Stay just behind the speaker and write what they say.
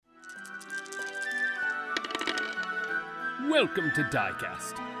Welcome to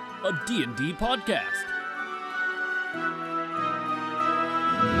Diecast, a D&D podcast.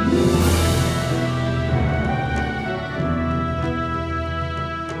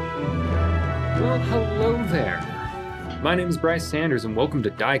 Well, hello there. My name is Bryce Sanders, and welcome to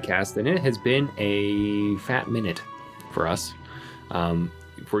Diecast, and it has been a fat minute for us.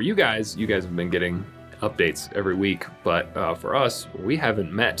 For you guys have been getting updates every week, but for us, we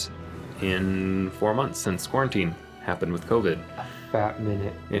haven't met in 4 months since quarantine happened with COVID. Fat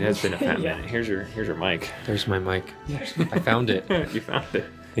minute. It has been a fat minute. Here's your mic. There's my mic. I found it. You found it.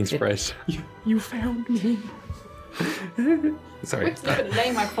 Thanks, Bryce. You found me. Sorry.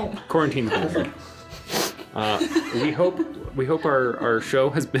 Lay my phone. Quarantine's been weird. We hope our show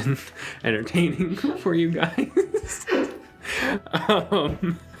has been entertaining for you guys.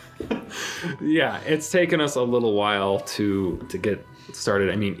 Yeah, it's taken us a little while to get started.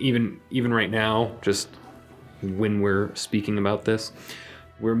 I mean, even right now, just when we're speaking about this,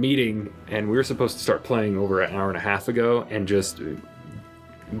 we're meeting and we were supposed to start playing over an hour and a half ago, and just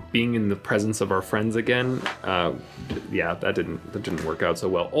being in the presence of our friends again, that didn't work out so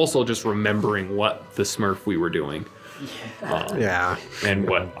well. Also, just remembering what the Smurf we were doing, and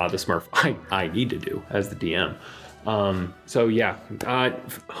what the Smurf I need to do as the DM.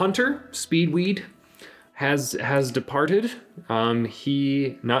 Hunter Speedweed has departed.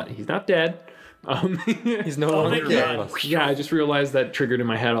 He's not dead. He's no longer dead. Yeah, I just realized that triggered in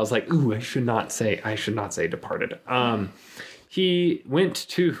my head. I was like, ooh, I should not say departed. He went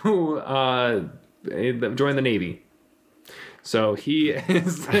to join the Navy. So he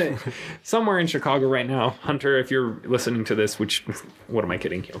is somewhere in Chicago right now. Hunter, if you're listening to this, which, what am I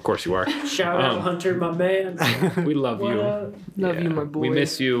kidding? Of course you are. Shout out, Hunter, my man. We love you. Love you, my boy. We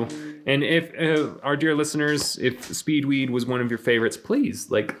miss you. And if our dear listeners, if Speedweed was one of your favorites,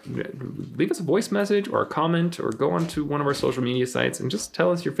 please leave us a voice message or a comment, or go onto one of our social media sites and just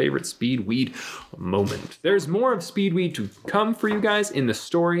tell us your favorite Speedweed moment. There's more of Speedweed to come for you guys in the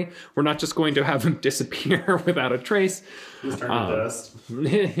story. We're not just going to have him disappear without a trace. He's turned to dust.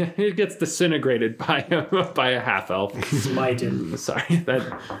 It gets disintegrated by a half elf. Smited. Sorry,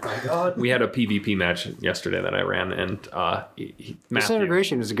 My God. we had a PvP match yesterday that I ran, and Matthew.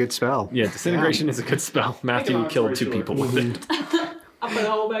 Disintegration is a good spell. Yeah, disintegration is a good spell. Matthew killed 2 people with it. I put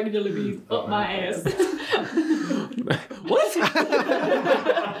a whole bag of jelly beans up my ass. What?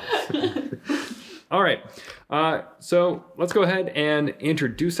 All right. So let's go ahead and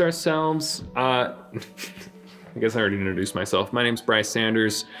introduce ourselves. I guess I already introduced myself. My name's Bryce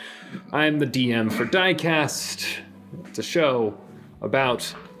Sanders. I'm the DM for Diecast. It's a show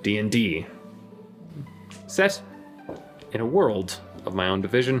about D&D, set in a world of my own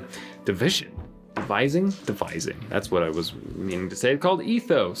devising. That's what I was meaning to say. It's called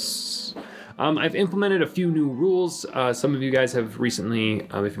Ethos. I've implemented a few new rules. Some of you guys have recently,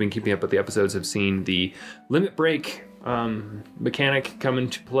 if you've been keeping up with the episodes, have seen the limit break mechanic come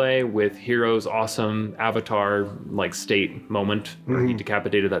into play with Hero's awesome avatar state moment where he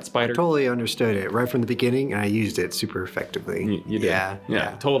decapitated that spider. Totally understood it right from the beginning, and I used it super effectively. You did. Yeah.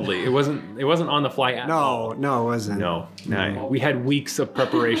 Totally. It wasn't on the fly at all. No, it wasn't. No. We had weeks of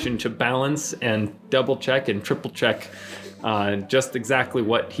preparation to balance and double check and triple check just exactly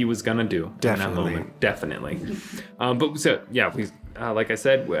what he was gonna do. Definitely. In that moment. Definitely. Like I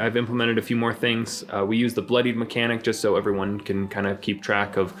said, I've implemented a few more things. We use the bloodied mechanic just so everyone can kind of keep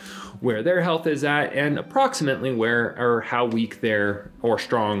track of where their health is at and approximately where or how weak or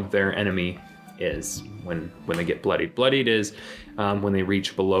strong their enemy is when they get bloodied. Bloodied is when they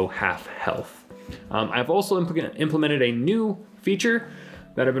reach below half health. I've also implemented a new feature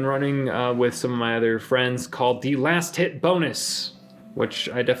that I've been running with some of my other friends called the Last Hit Bonus, which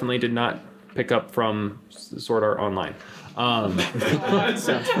I definitely did not pick up from Sword Art Online.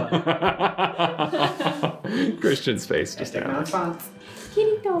 Sounds fun. Christian's face just now.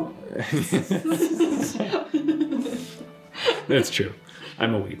 Kirito. That's true.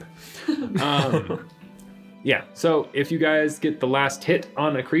 I'm a weeb. So if you guys get the last hit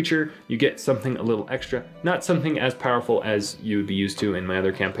on a creature, you get something a little extra. Not something as powerful as you would be used to in my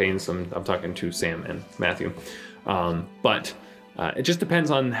other campaigns. I'm talking to Sam and Matthew. But it just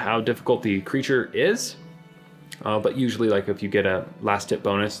depends on how difficult the creature is. But usually, if you get a last hit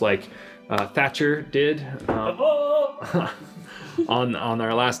bonus, like Thatcher did on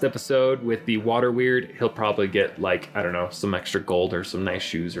our last episode with the Water Weird, he'll probably get some extra gold or some nice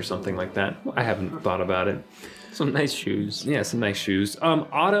shoes or something like that. I haven't thought about it. Some nice shoes. Yeah, some nice shoes.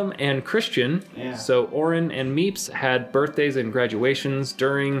 Autumn and Christian, so Oren and Meeps had birthdays and graduations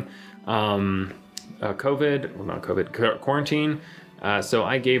during quarantine. So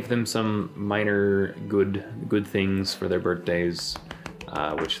I gave them some minor good things for their birthdays,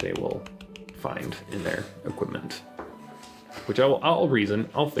 which they will find in their equipment. Which I'll reason.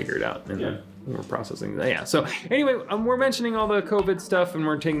 I'll figure it out. And then we're processing that. Yeah. So anyway, we're mentioning all the COVID stuff, and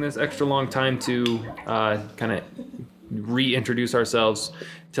we're taking this extra long time to kind of reintroduce ourselves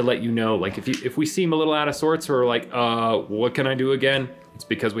to let you know, like, if we seem a little out of sorts or like, what can I do again? It's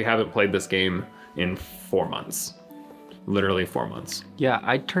because we haven't played this game in 4 months. Literally 4 months.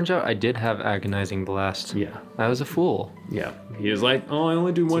 Yeah, turns out I did have Agonizing Blast. Yeah. I was a fool. Yeah. He was like, oh, I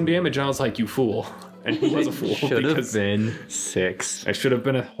only do 1 damage. And I was like, you fool. And he was a fool. Should have because been 6. I should have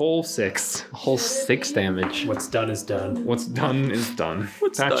been a whole 6. A whole 6 damage. What's done is done. What's done is done.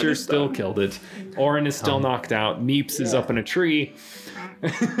 done Thatcher is still done. killed it. Orin is still knocked out. Meeps is up in a tree.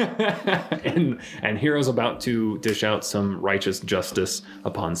 and Hero's about to dish out some righteous justice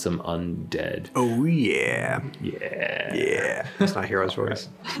upon some undead. Oh, yeah. Yeah. Yeah. That's not Hero's voice.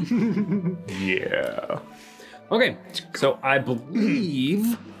 Yeah. Okay, so I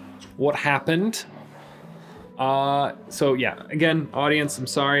believe what happened. So yeah, again, audience, I'm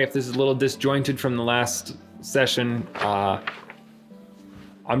sorry if this is a little disjointed from the last session. I'm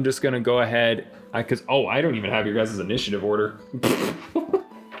just gonna go ahead. I don't even have your guys' initiative order.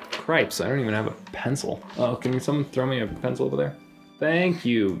 Cripes, I don't even have a pencil. Oh, can someone throw me a pencil over there? Thank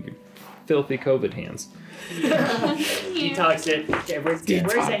you, you filthy COVID hands. Detox it. Okay, where's the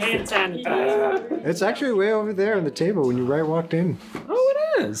hand sanitizer? It's actually way over there on the table when you walked in. Oh,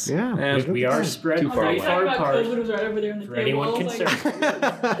 it is. Yeah. And We are spread Too far pretty away. far Talking about apart. COVID was right over there on the For table. anyone I was like, concerned.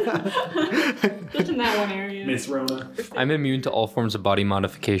 just in that one area. Miss Rona. I'm immune to all forms of body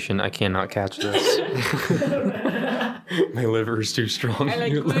modification. I cannot catch this. My liver is too strong. I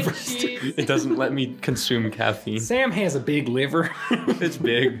like Your good liver is too- cheese. It doesn't let me consume caffeine. Sam has a big liver. It's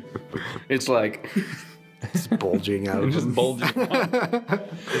big. It's like It's bulging out. Just bulging.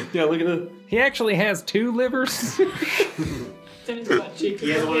 yeah. Look at it. He actually has 2 livers. It's in his butt cheek. He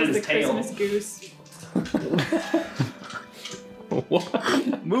has one in the his tail. Christmas goose.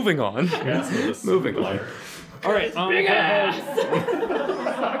 What? Moving on. Moving on. All right. Big ass.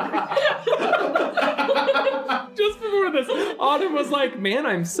 Just before this, Autumn was like, "Man,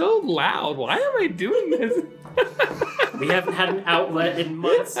 I'm so loud. Why am I doing this?" We haven't had an outlet in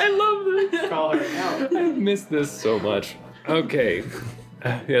months. I love this. Call her out. I missed this so much. Okay.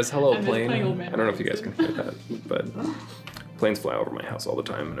 Yes, hello, I miss plane. playing Old I Man don't know if you guys can hear that, but planes fly over my house all the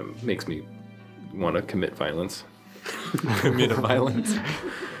time, and it makes me want to commit violence. Commit violence.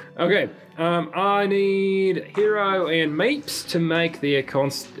 Okay, I need Hero and Mapes to make the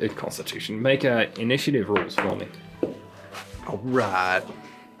constitution, make initiative rules for me. All right.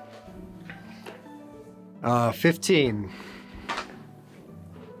 15.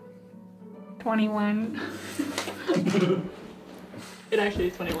 21. It actually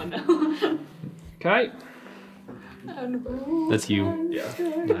is 21 now. Okay. That's you.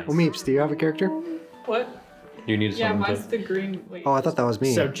 Well, Meeps, do you have a character? What? You need Yeah, someone mine's to. the green. Wait. Oh, I thought that was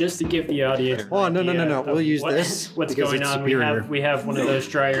me. So just to give the audience. Oh, no, an no, no, idea no. of We'll use what- this What's because going it's on? superior. We have one of those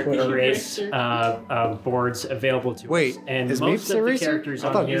dry erase Erase. boards available to Wait, us, and is most Meeps of the erasing? characters I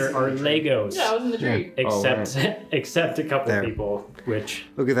on thought- here are Legos. Yeah, I was in the tree. Except a couple There. people, which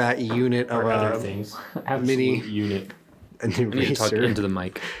Look at that unit of are other a thing. mini unit. an I need to talk eraser. into the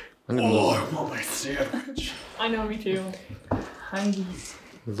mic. Oh, my sandwich. I know, me too. Hungry.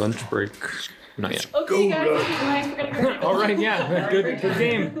 Lunch break. Not yet. Okay, guys. Nice. We're gonna go. All right, yeah, good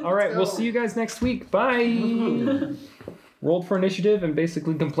game. All right, we'll see you guys next week. Bye. Rolled for initiative and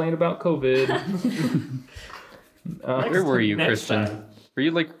basically complain about COVID. Where were you, Next Christian? time. Were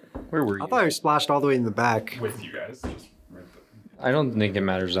you like? Where were you? I thought I splashed all the way in the back. With you guys. I don't think it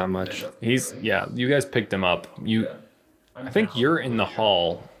matters that much. You guys picked him up. I think you're in the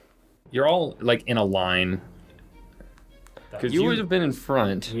hall. You're all like in a line. Because You would have been in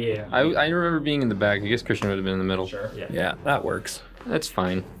front. Yeah. I remember being in the back. I guess Christian would have been in the middle. Sure. Yeah. Yeah, that works. That's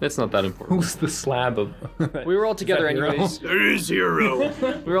fine. That's not that important. Who's the slab of? We were all together Hero? anyways. There is Hero.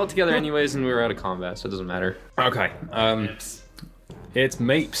 We were all together anyways, and we were out of combat, so it doesn't matter. Okay. It's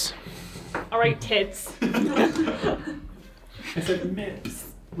Mapes. All right, tits. I said Mips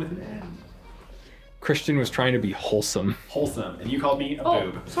with an N. Christian was trying to be wholesome. Wholesome, and you called me a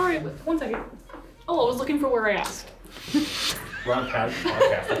Oh, sorry. 1 second. Oh, I was looking for where I asked. Wrong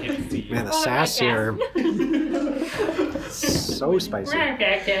podcast. I can't see you. Man, the Oh, sass okay. here. So spicy.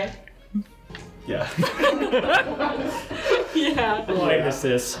 Okay. Yeah. Yeah. Witness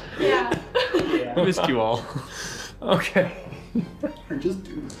this. Yeah. I missed you all. Okay. Just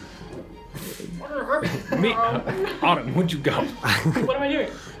do Me, Autumn, where'd you go? What am I doing?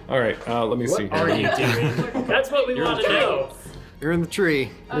 All right. Let me see. What are you doing? That's what we want to know. You're in the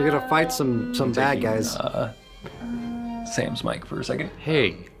tree. You're gonna fight some bad guys. Sam's mic for a second.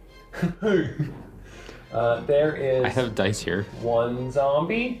 Hey, There is I have dice here. 1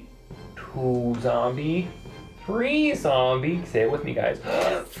 zombie, 2 zombie, 3 zombie. Say it with me, guys.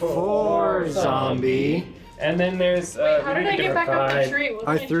 4 zombie. And then there's. How did I get back up the tree? What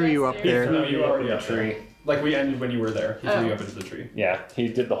I was threw you up testing? there. No, you already The up there. tree. Like we ended when you were there. He threw you up into the tree. Yeah, he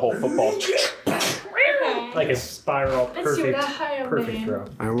did the whole football. Like a spiral, Let's see what perfect, I have, perfect man. throw.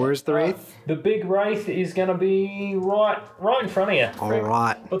 And where's the wraith? The big wraith is gonna be right in front of you. All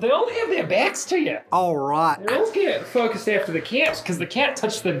right. But they only have their backs to you. All right. They don't get focused after the cats because the cat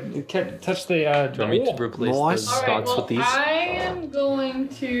touched the Do you want me to replace Nice. the All right, dots well, with these? I am going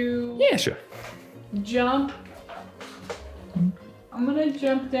to Yeah, sure. jump. I'm gonna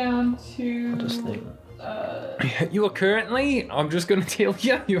jump down to. Just think. You are currently, I'm just gonna tell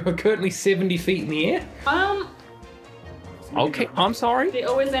you are currently 70 feet in the air. Okay, I'm sorry. They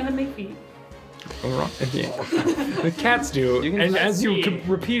always end on my feet. All right. Yeah. The cats do, You can and just as you see.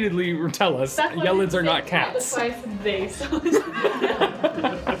 repeatedly tell us, That's why yellids I are not said cats. That's why I said they. So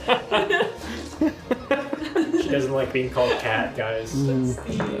She doesn't like being called cat, guys. let's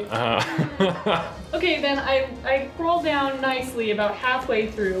see. Uh, Okay, then I crawl down nicely about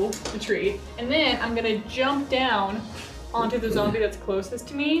halfway through the tree, and then I'm gonna jump down onto the zombie that's closest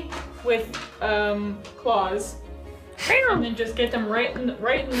to me with claws, and then just get them right in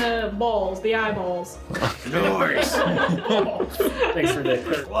the balls, the eyeballs. Nice. Thanks for the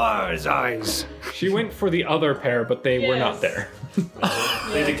Close eyes. she went for the other pair, but they were not Yes. there.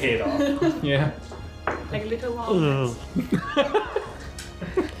 They decayed off. Yeah. Like little walnuts.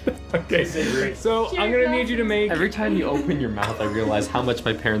 Okay. So I'm gonna need you to make. Every time you open your mouth, I realize how much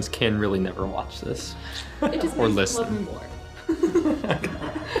my parents can really never watch this. It just Or makes me listen. love me more.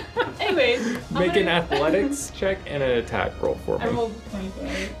 Anyways, Make an athletics check and an attack roll for I me. rolled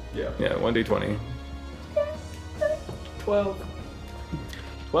 25. Yeah, 1d20. 12.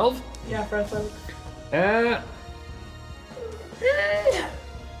 12? Yeah, for athletics.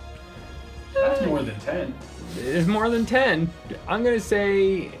 That's more than 10. It's more than 10. I'm gonna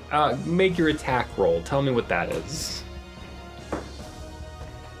say, make your attack roll. Tell me what that is.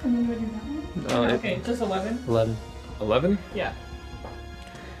 Okay, just 11. 11. 11? Yeah.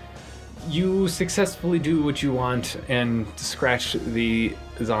 You successfully do what you and scratch the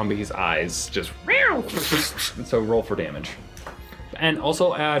zombie's eyes. Just so roll for damage, and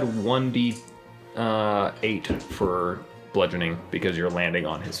also add 1d8 for bludgeoning because you're landing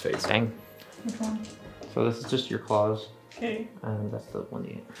on his face. Dang. Which one? So this is just your claws, Okay. and that's the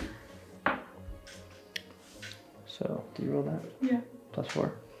 1d8. So, do you roll that? Yeah. Plus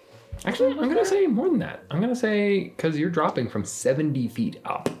 4. Actually, I'm gonna say more than that. I'm gonna say because you're dropping from 70 feet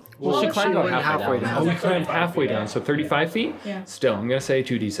up. Well, she climbed went about halfway halfway Oh, down. you climbed halfway down, so 35 feet. Yeah. Still, I'm gonna say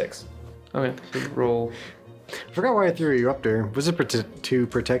 2d6. Okay, so roll. I forgot why I threw you up there. Was it to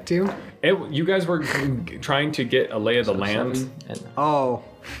protect you? You guys were trying to get a lay of the land. 7 and Oh.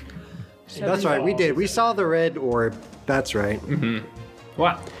 That's right. We did. We saw the red orb. That's right.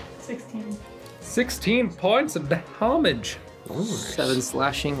 What? 16. 16 points of damage. 7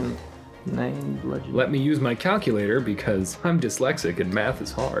 slashing and 9 bludgeoning. Let me use my calculator because I'm dyslexic and math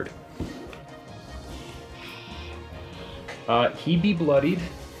is hard. He be bloodied.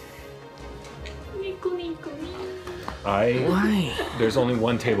 Why? There's only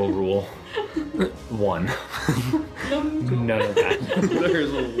one table rule. One. None of that.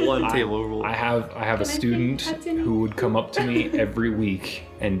 There's one table rule. I have a I student think that's in who would come up to me every week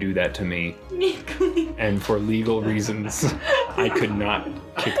and do that to me. And for legal reasons, I could not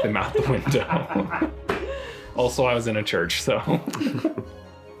kick them out the window. Also, I was in a church, so.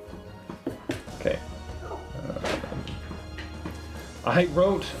 Okay. I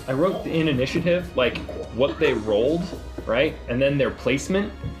wrote in initiative like what they rolled, right, and then their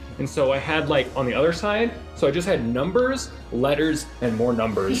placement, and so I had like on the other side, so I just had numbers, letters, and more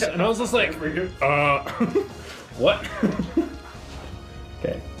numbers, and I was just like, what?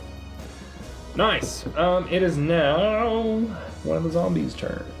 Okay. Nice. It is now one of the zombies'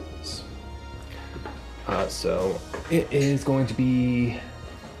 turns. So it is going to be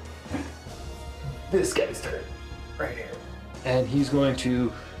this guy's turn, right here. And he's going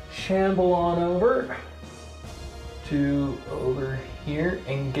to shamble on over to over here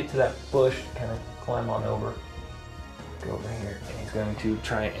and get to that bush, kind of climb on over, go over here, and he's going to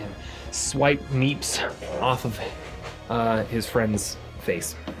try and swipe Neeps off of his friend's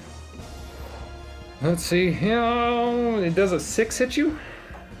face. Let's see, it does a 6 hit you?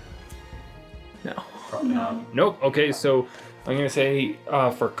 No. Probably not. Nope. Okay, so I'm gonna say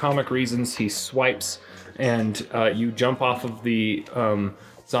for comic reasons he swipes and you jump off of the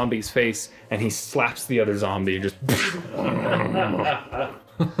zombie's face, and he slaps the other zombie. Just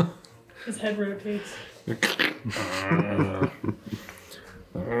His head rotates.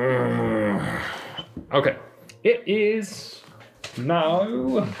 Okay, it is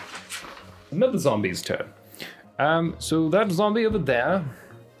now another zombie's turn. So that zombie over there,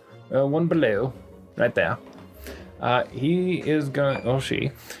 one below, right there. He is going. Oh,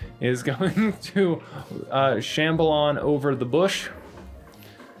 she is going to shamble on over the bush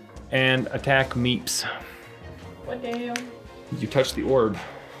and attack Meeps. What damn? You touch the orb.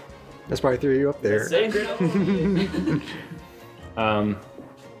 That's why I threw you up there. Sacred.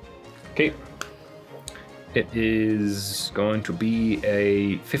 Okay. It is going to be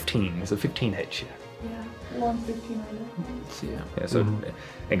a 15. It's a 15 hit you. Yeah, 115 right now. Yeah, so it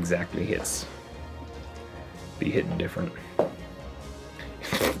exactly hits. Be hitting different.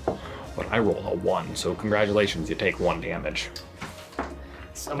 But I rolled a 1, so congratulations, you take 1 damage.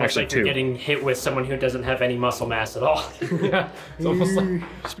 It's almost Actually, like you're 2. getting hit with someone who doesn't have any muscle mass at all. Yeah, it's almost like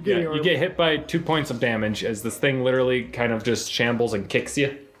Spaghetti you get hit by 2 points of damage as this thing literally kind of just shambles and kicks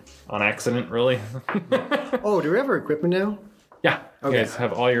you on accident, really. Oh, do we have our equipment now? Yeah, Okay. you guys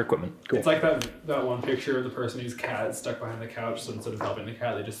have all your equipment. It's like that one picture of the person whose cat is stuck behind the couch, so instead of helping the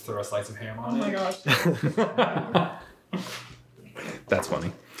cat, they just throw a slice of ham Oh on my it. gosh. That's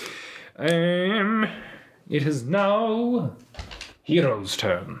funny. It is now Hero's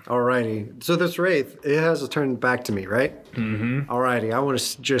turn. Alrighty. So this wraith, it has a turn back to me, right? Mm-hmm. Alrighty. I want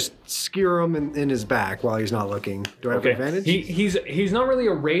to just skewer him in his back while he's not looking. Do I have advantage? He's not really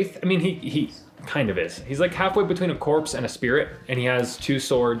a wraith. I mean, he kind of is. He's like halfway between a corpse and a spirit, and he has 2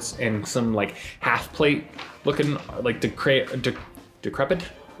 swords and some like half plate looking like decrepit,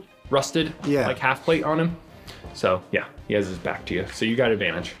 rusted, Yeah. like half plate on him. So yeah, he has his back to you. So you got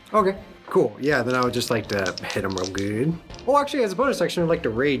advantage. Okay. Cool. Yeah. Then I would just like to hit him real good. Oh, actually, as a bonus action, I'd like to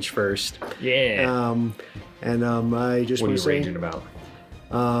rage first. Yeah. I just what are want you to say, raging about?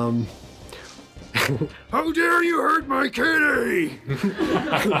 how dare you hurt my kitty?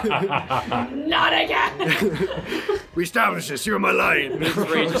 Not again! We established this. You're my lion. He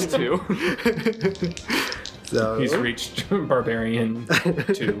rages 2. So He's reached barbarian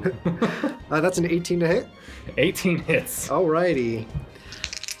 2. that's an 18 to hit. 18 hits. Alrighty.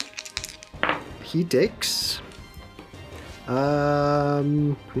 He takes. How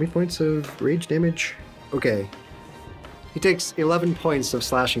many points of rage damage? Okay. He takes 11 points of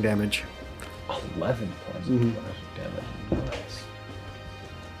slashing damage. 11 points of damage.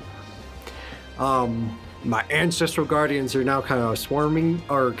 Nice. My ancestral guardians are now kind of swarming,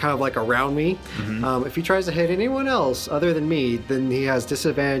 or kind of like around me. If he tries to hit anyone else other than me, then he has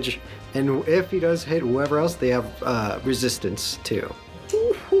disadvantage. And if he does hit whoever else, they have resistance too.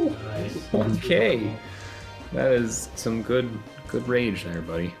 Okay. That is some good rage there,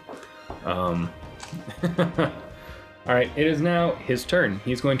 buddy. All right, it is now his turn.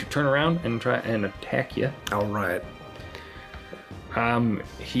 He's going to turn around and try and attack you. All right.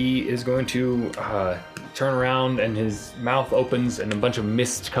 He is going to turn around, and his mouth opens, and a bunch of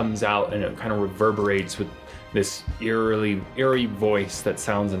mist comes out, and it kind of reverberates with this eerie voice that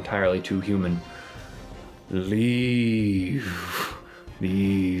sounds entirely too human. Leave.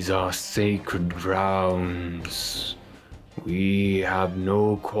 These are sacred grounds. We have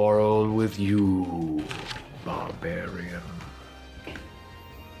no quarrel with you, barbarian.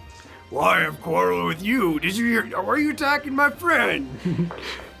 Why have quarrel with you? Did you hear? Why are you attacking my friend?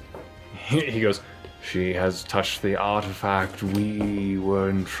 He goes, she has touched the artifact we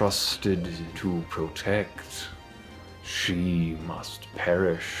were entrusted to protect. She must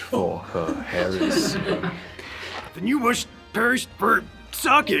perish for her heresy. Then you must perish for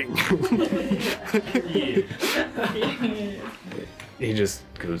sucking. He just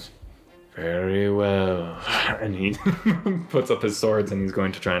goes, very well. And he puts up his swords, and he's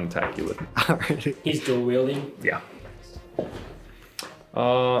going to try and attack you with them. Alright. He's dual wielding. Yeah.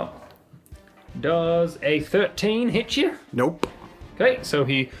 Does a 13 hit you? Nope. Okay, so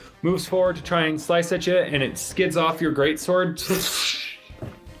he moves forward to try and slice at you, and it skids off your greatsword.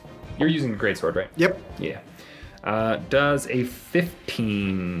 You're using a greatsword, right? Yep. Yeah. Does a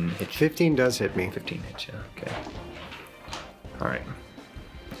 15 hit you? 15 does hit me. 15 hit you. Okay. All right.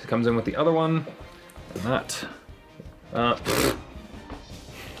 He comes in with the other one. And that.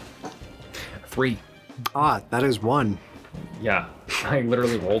 3. Ah, that is 1. Yeah. I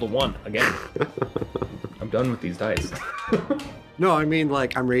literally rolled a 1 again. I'm done with these dice. No, I mean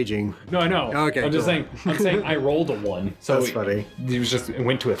like I'm raging. No, I know. Okay, I'm just cool. saying I rolled a 1. So That's funny. It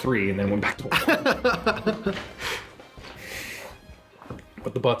went to a 3 and then went back to a 1.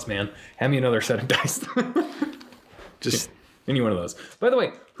 But the butts, man. Hand me another set of dice. Just Any one of those. By the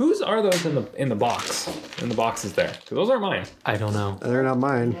way, whose are those in the box? In the boxes there? 'Cause those aren't mine. I don't know. they're not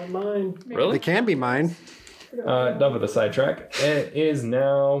mine. Mine. Really? They can be mine. Enough of the sidetrack. It is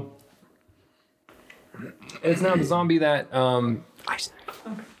now. It's now the zombie that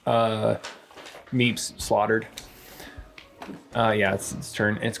Meeps slaughtered. Yeah, it's its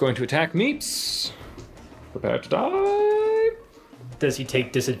turn. It's going to attack Meeps. Prepare to die. Does he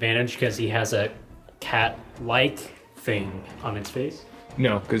take disadvantage because he has a cat-like thing on its face?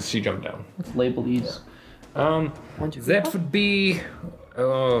 No, because she jumped down. Let's label these. That would be.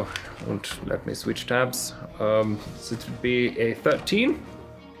 Oh, don't let me switch tabs. So it would be a 13.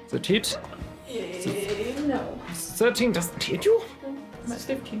 Is it hit? No. 13 doesn't hit you? I'm at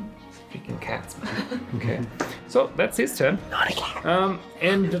 15. Freaking cats, man. Okay. So that's his turn. Not again.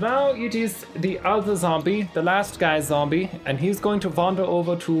 And now it is the other zombie, the last guy zombie, and he's going to wander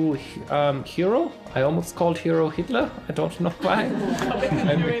over to Hero. I almost called Hero Hitler. I don't know why.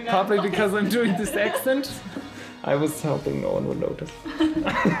 Probably because I'm doing this accent. I was hoping no one would notice.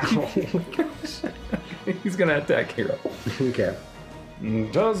 He's gonna attack Hero. Okay.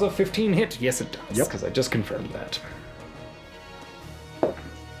 Does a 15 hit? Yes, it does. Yep. Because I just confirmed that.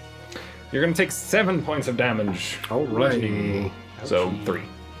 You're gonna take 7 points of damage. Alrighty. So 3.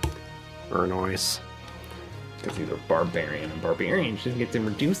 Very nice. Because he's a barbarian, and barbarians just get to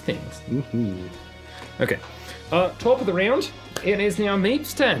reduce things. Mm-hmm. Okay. Top of the round, it is now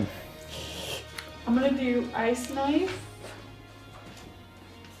Meep's turn. I'm gonna do Ice Knife.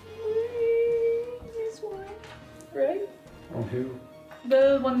 This one. Right? On who?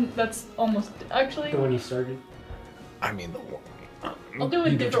 The one that's almost. Actually, The one you started? I mean, the one. I'll do a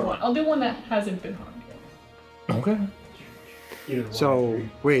different one. I'll do one that hasn't been harmed yet. Okay. Either one. So,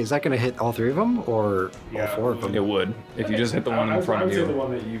 wait, is that going to hit all 3 of them or Yeah. all 4 of them? It would. If you just hit the one I in front I of would say the you,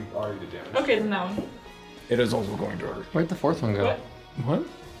 one that you already did damage. Okay, then that one. it is also going to hurt. Where'd the fourth one go? What? What?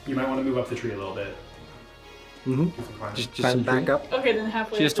 You might want to move up the tree a little bit. Mm-hmm. You can climb. Just Climb back tree? up. Okay, then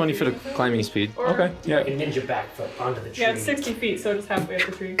halfway. She has up the 20 tree. foot of climbing speed. Or- Okay. Like Yeah. a ninja back foot onto the tree. Yeah, it's 60 feet, so just halfway up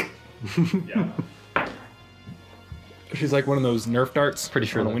the tree. Yeah. She's like one of those Nerf darts. Pretty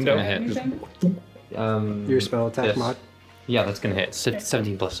sure on the that's window. gonna hit. Anything? Your spell attack Yes. mod. Yeah, that's gonna hit.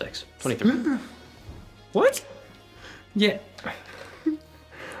 17 plus 6. 23. What? Yeah.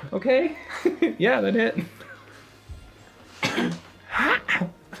 Okay. Yeah, that hit.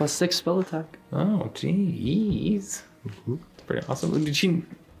 Plus 6 spell attack. Oh, jeez. That's pretty awesome. Did she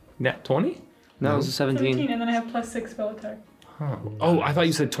nat 20? No, it was a 17. 17, and then I have plus 6 spell attack. Oh, I thought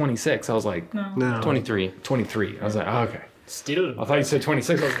you said 26. I was like, No. No. 23. 23. I was like, oh, okay. Still. I thought you said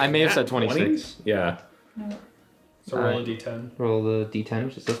 26. I may have said 26. Yeah. So roll a Alright. d10. Roll the d10,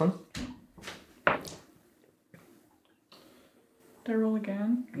 which is this one. Do I roll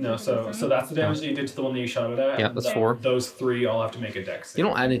again? No, so that's the damage that you did to the one that you shot it at. Yeah, and that's 4. Those 3 all have to make a dex. You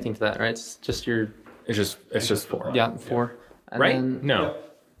don't add anything to that, right? It's just your. It's just 4. Yeah, 4. And Right? then No.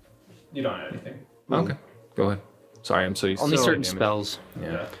 You don't add anything. Okay. Go ahead. Sorry, I'm so used only to certain damage. spells.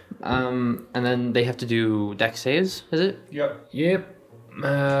 Yeah. And then they have to do dex saves, is it? Yep. Yep.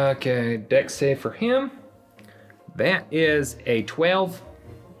 Okay. Dex save for him. That is a 12.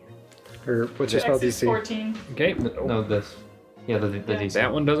 Or what's your spell X is DC? 14. Okay. No, this. Yeah, the DC.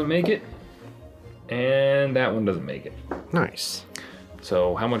 That one doesn't make it. And that one doesn't make it. Nice.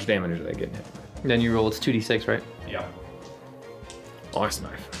 So how much damage are they getting hit? Then you roll, it's 2d6, right? Yeah. Ice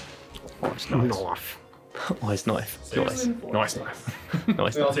knife. Nice. Nice knife. Nice. Nice knife.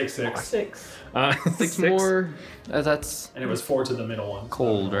 Nice They all knife. take 6. 6. 6 more. That's And it was 4 to the middle one. so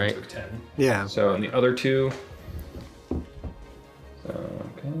Cold, the middle right? one Took 10. Yeah. So and the other 2.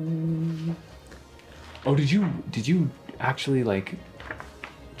 Okay. Oh, did you actually like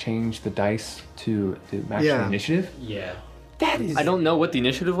change the dice to match Yeah. the initiative? Yeah. I don't know what the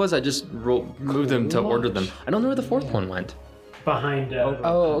initiative was. I just moved them to order them. I don't know where the fourth one went. Behind.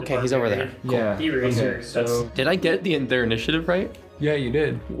 Oh, okay, he's over there. Yeah. Eraser. Okay, That's so Did I get their initiative right? yeah, you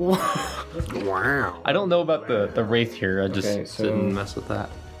did. Wow. I don't know about the wraith here. I just Okay, so- didn't mess with that.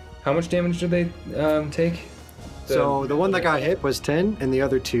 How much damage did they take? So the one that got hit was 10, and the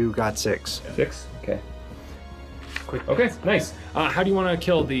other 2 got 6. 6. Okay. Okay, nice. How do you want to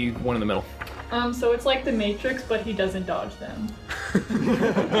kill the one in the middle? So it's like the Matrix, but he doesn't dodge them.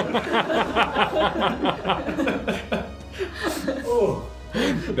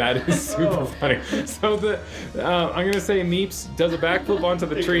 That is super funny. So I'm gonna say Meeps does a backflip onto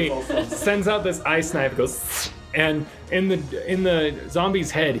the tree, sends out this ice knife, goes, And in the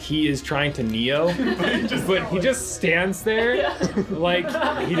zombie's head, he is trying to Neo, but he just stands there, like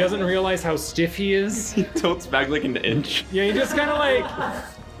he doesn't realize how stiff he is. He tilts back like an inch. Yeah, he just kind of like,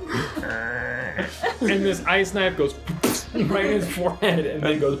 and this ice knife goes right in his forehead, and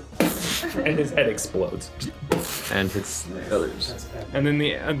then goes, and his head explodes. And hits the others. And then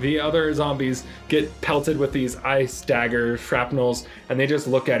the other zombies get pelted with these ice dagger shrapnels, and they just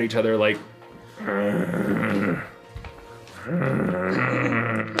look at each other like. And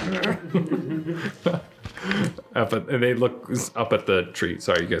they look up at the tree.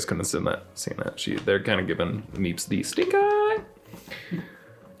 Sorry, you guys couldn't have seen that. They're kind of giving Meeps the stink eye.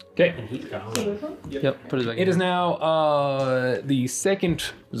 Okay. Yep, put it back It is now the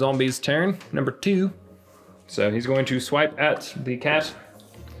second zombie's turn, number 2. So he's going to swipe at the cat.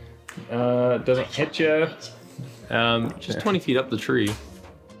 Doesn't hit you. Just 20 feet up the tree.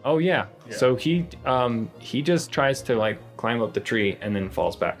 Oh yeah. So he just tries to like climb up the tree and then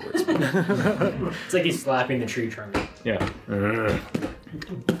falls backwards. It's like he's slapping the tree trunk. Yeah.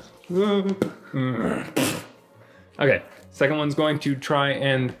 Okay. Second one's going to try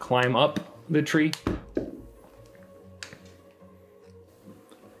and climb up the tree.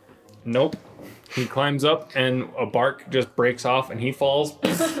 Nope. He climbs up and a bark just breaks off and he falls.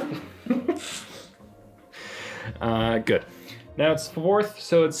 Good. Now it's 4th,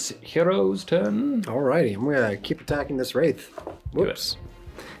 so it's Hero's turn. Alrighty, I'm gonna keep attacking this wraith. Whoops.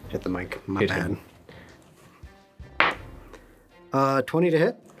 Hit the mic. My Hit bad. him. 20 to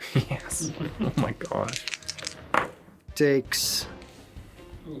hit. Yes. Oh my gosh. Takes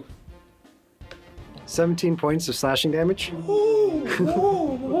 17 points of slashing damage.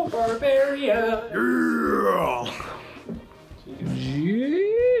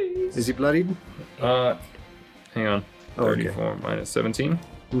 Jeez. Is he bloodied? Hang on. Oh, okay. 34 minus 17.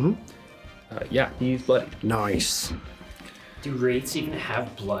 Mm-hmm. Yeah, he's bloody. Nice. Do wraiths even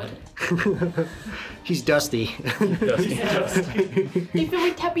have blood? He's dusty. They feel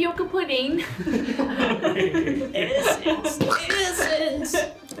like tapioca pudding.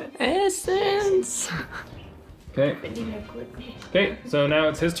 Essence. Okay. Okay, so now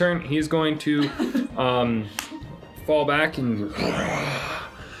it's his turn. He's going to fall back and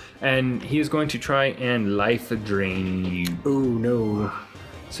he is going to try and life drain you. Oh no.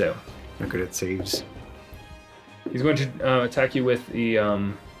 So Not good at saves. he's going to attack you with the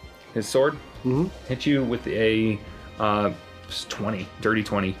his sword. Mm-hmm. Hit you with a 20, dirty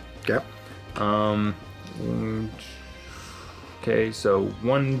 20. Okay. Okay, so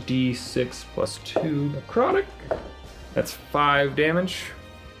 1d6 plus 2 necrotic. That's 5 damage.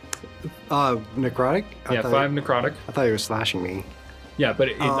 Necrotic? Yeah, 5 necrotic. I thought he was slashing me. Yeah, but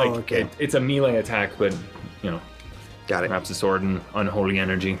okay. it's a melee attack, but Got it. wraps the sword in unholy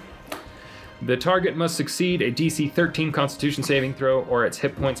energy. The target must succeed a DC 13 Constitution saving throw, or its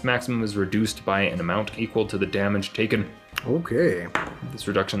hit points maximum is reduced by an amount equal to the damage taken. Okay. This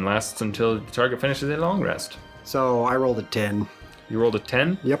reduction lasts until the target finishes a long rest. So I rolled a 10. You rolled a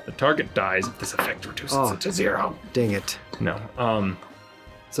 10. Yep. The target dies if this effect reduces Oh. it to 0. Dang it. No.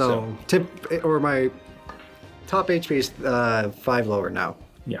 So my top HP is 5 lower now.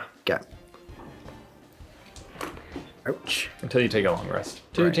 Yeah. Okay. Ouch. Until you take a long rest.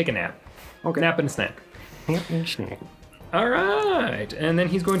 Until you Right. take a nap. Okay. Nap and snack. Yep, snack. All right, and then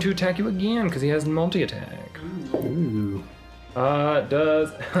he's going to attack you again because he has multi-attack. Ooh.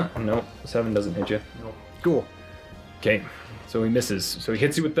 Does nope, 7 doesn't hit you. Cool. Okay, so he misses. So he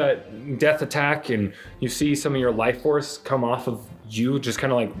hits you with that death attack, and you see some of your life force come off of you, just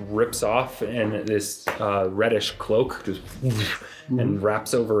kind of like rips off, and this reddish cloak just and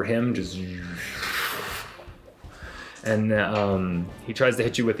wraps over him, just. And he tries to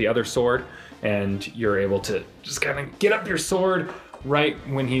hit you with the other sword, and you're able to just kind of get up your sword right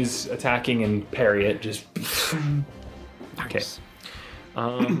when he's attacking and parry it. Just okay.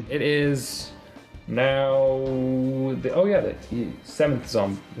 It is now the 7th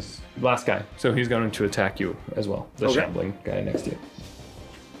zombie, this last guy. So he's going to attack you as well. The Okay. shambling guy next to you.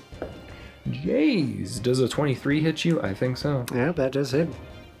 Jeez, does a 23 hit you? I think so. Yeah, that does hit.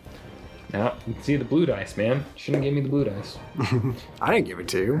 Now, see the blue dice, man. Shouldn't give me the blue dice. I didn't give it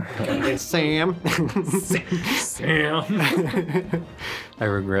to you. It's Sam. Sam. I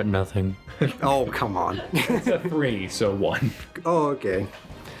regret nothing. Oh, come on. It's a 3, so 1. Oh, okay.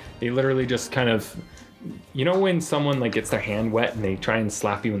 He literally just kind of, you know, when someone like gets their hand wet and they try and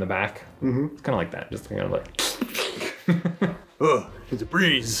slap you in the back. Mm-hmm. It's kind of like that, just kind of like. Ugh, it's a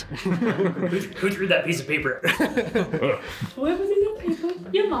breeze. Who threw that piece of paper? What was in the paper?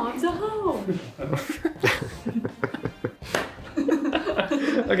 Your mom's a hoe.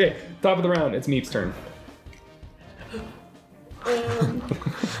 Okay, top of the round. It's Meep's turn.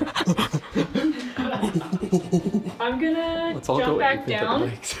 gonna Let's all jump go back ape into the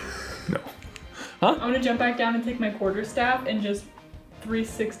down. mics. I'm gonna jump back down and take my quarterstaff and just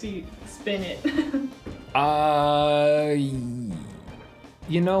 360 spin it.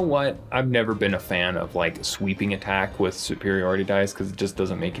 You know what? I've never been a fan of like sweeping attack with superiority dice because it just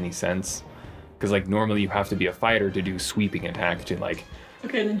doesn't make any sense. Because like normally you have to be a fighter to do sweeping attack to like.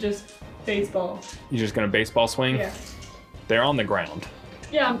 Okay, then just baseball. You're just gonna baseball swing? Yeah. They're on the ground.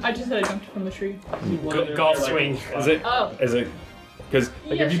 Yeah, I just said I jumped from the tree. Golf swing. Is it? Oh. Is it? Because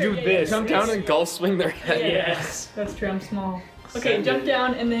like Yeah, if you sure, do yeah, this, yeah. Jump down and golf swing their head. Yes. That's true, I'm small. Okay, jump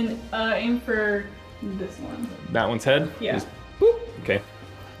down and then aim for this one. that one's head. Yeah. Just boop. Okay.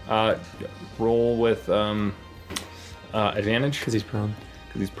 Roll with advantage Because he's prone.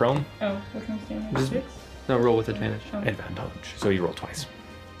 because he's prone. Oh, which one's damage? Just- 6? No, roll with advantage. Oh. Advantage. So you roll twice,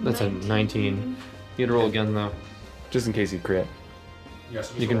 That's a 19. You gotta roll again though. just in case you crit.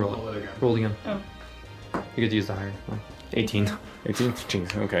 Yes, You can roll it. again. Roll again. Oh. You get to use the higher one. 18. 18.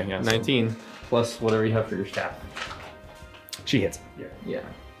 Jeez. Okay. Yeah. so 19 plus whatever you have for your staff. She hits. Yeah.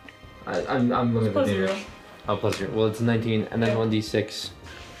 I'm limited Plus damage. 0. Oh, plus 0. Well, it's 19 and then Yeah. 1d6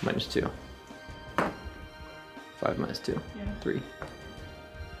 minus 2. 5 minus 2. Yeah. 3.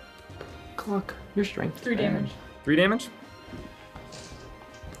 Clock. Your strength. 3 damage. 3 damage.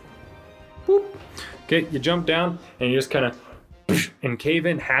 Boop. Okay, you jump down and you just kind of and cave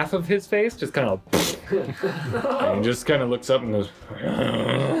in half of his face, just kind of. And he just kind of looks up and goes.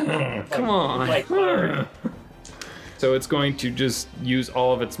 Come on. Like hard. So it's going to just use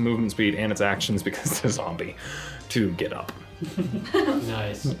all of its movement speed and its actions because it's a zombie to get up.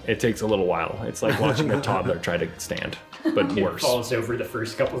 Nice. It takes a little while. It's like watching a toddler try to stand, but It worse. falls over the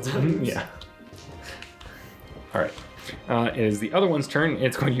first couple times. Yeah. All right. It is the other one's turn.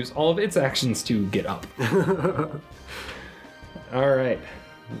 It's going to use all of its actions to get up. All right.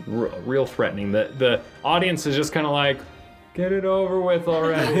 Real threatening. The audience is just kind of like, get it over with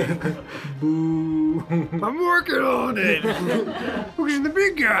already. Boo. I'm working on it. Who's the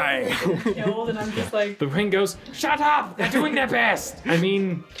big guy? Killed, and I'm just like, The ring goes, shut up! They're doing their best! I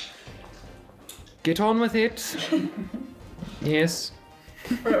mean, get on with it. Yes.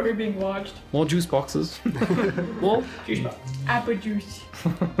 we're being watched. More juice boxes. Well, Apple juice.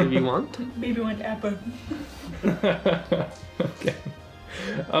 if you want. Baby wants apple. Okay.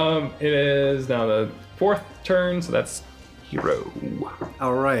 It is now the 4th turn, so that's hero.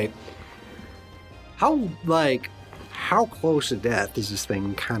 All right. How close to death is this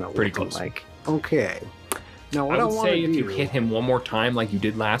thing kind of Pretty looking close. like? Okay. Now what I I, would want say to if do. you hit him one more time like you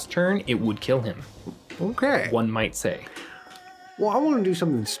did last turn, it would kill him. Okay. One might say. Well, I want to do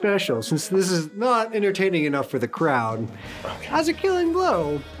something special since this is not entertaining enough for the crowd. As a killing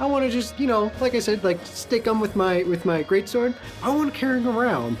blow, I want to just, like I said, like stick him with my greatsword. I want to carry him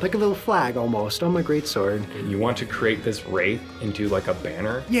around like a little flag almost on my greatsword. You want to create this wraith into like a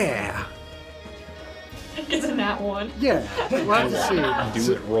banner? Yeah. It's a nat 1. Yeah. We'll have to see.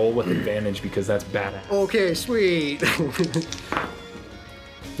 Do it roll with advantage because that's badass. Okay, sweet.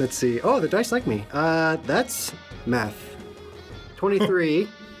 Let's see. Oh, the dice like me. That's math. 23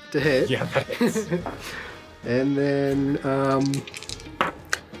 to hit. Yeah, that is. And then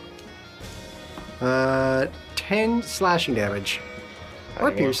 10 slashing damage.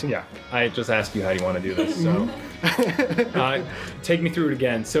 Or piercing. Yeah, I just asked you how you want to do this, so take me through it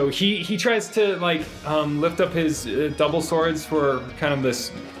again. So he tries to like lift up his double swords for kind of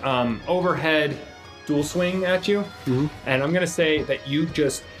this overhead dual swing at you, and I'm gonna say that you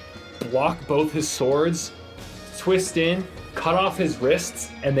just block both his swords, twist in, cut off his wrists,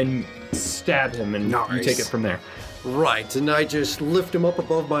 and then stab him, and you Nice. take it from there. Right, and I just lift him up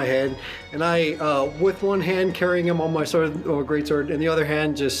above my head, and I, with one hand carrying him on my sword or greatsword, and the other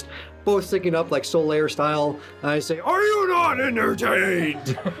hand just both sticking up like Soul Layer style. I say, "Are you not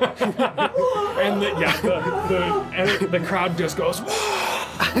entertained?" And the crowd just goes,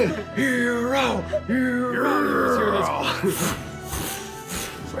 hero, hero, hero,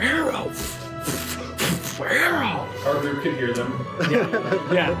 hero. Arthur could hear them.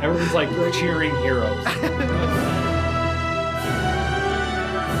 Yeah, everyone's like cheering heroes.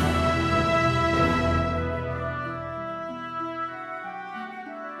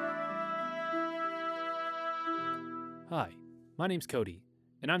 Hi, my name's Cody,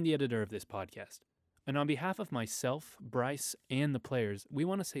 and I'm the editor of this podcast. And on behalf of myself, Bryce, and the players, we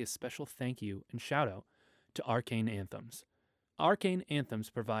want to say a special thank you and shout out to Arcane Anthems. Arcane Anthems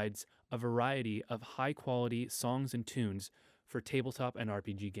provides a variety of high-quality songs and tunes for tabletop and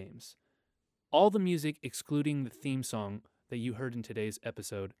RPG games. All the music, excluding the theme song that you heard in today's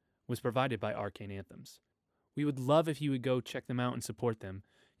episode, was provided by Arcane Anthems. We would love if you would go check them out and support them.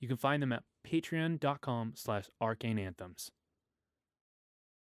 You can find them at patreon.com/arcaneanthems.